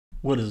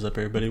What is up,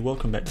 everybody?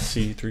 Welcome back to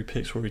C3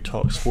 Picks, where we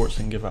talk sports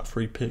and give out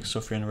free picks. So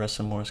if you're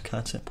interested in more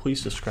content,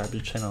 please subscribe to the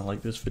channel and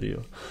like this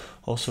video.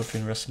 Also, if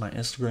you're interested in my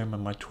Instagram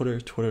and my Twitter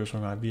is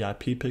where my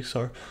VIP picks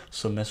are,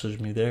 so message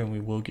me there and we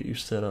will get you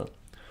set up.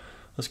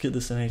 Let's get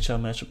this NHL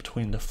matchup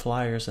between the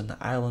Flyers and the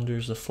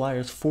Islanders. The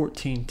Flyers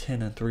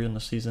 14-10-3 in the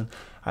season.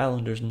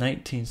 Islanders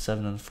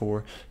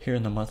 19-7-4. Here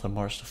in the month of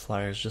March,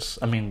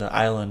 the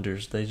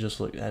Islanders, they just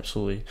look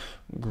absolutely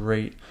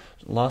great.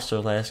 Lost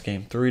their last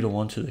game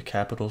 3-1 to the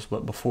Capitals,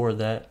 but before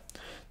that,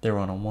 they were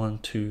on a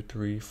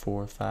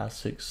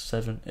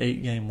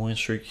 8-game win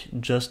streak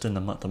just in the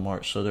month of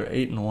March. So they're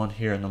 8-1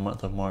 here in the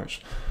month of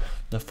March.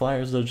 The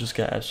Flyers, though, just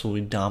got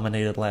absolutely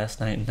dominated last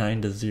night,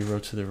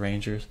 9-0 to the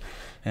Rangers,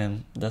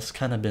 and that's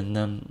kind of been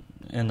them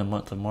in the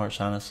month of March,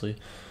 honestly.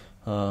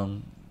 Here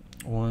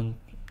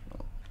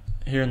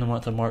in the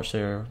month of March,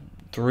 there are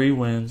 3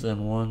 wins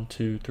and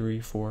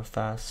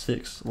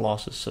 6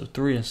 losses. So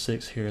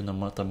 3-6 here in the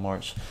month of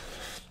March.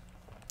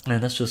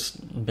 And that's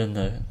just been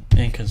the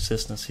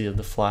inconsistency of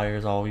the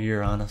Flyers all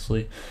year,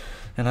 honestly.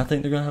 And I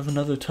think they're going to have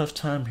another tough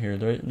time here.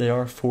 They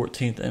are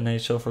 14th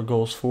NHL for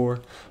goals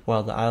for,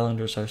 while the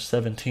Islanders are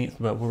 17th.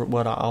 But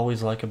what I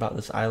always like about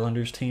this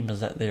Islanders team is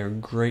that they are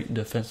great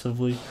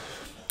defensively.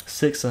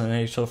 6th in the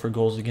NHL for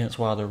goals against,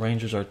 while the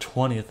Rangers are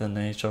 20th in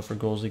the NHL for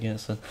goals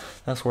against. And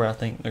that's where I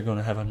think they're going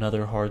to have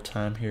another hard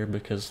time here,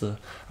 because the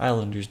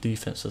Islanders'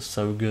 defense is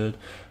so good.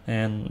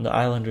 And the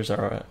Islanders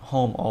are at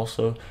home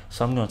also,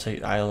 so I'm going to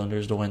take the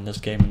Islanders to win this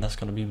game, and that's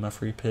going to be my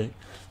free pick.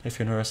 If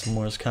you're interested in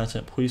more of this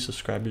content, please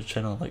subscribe to the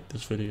channel and like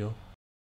this video.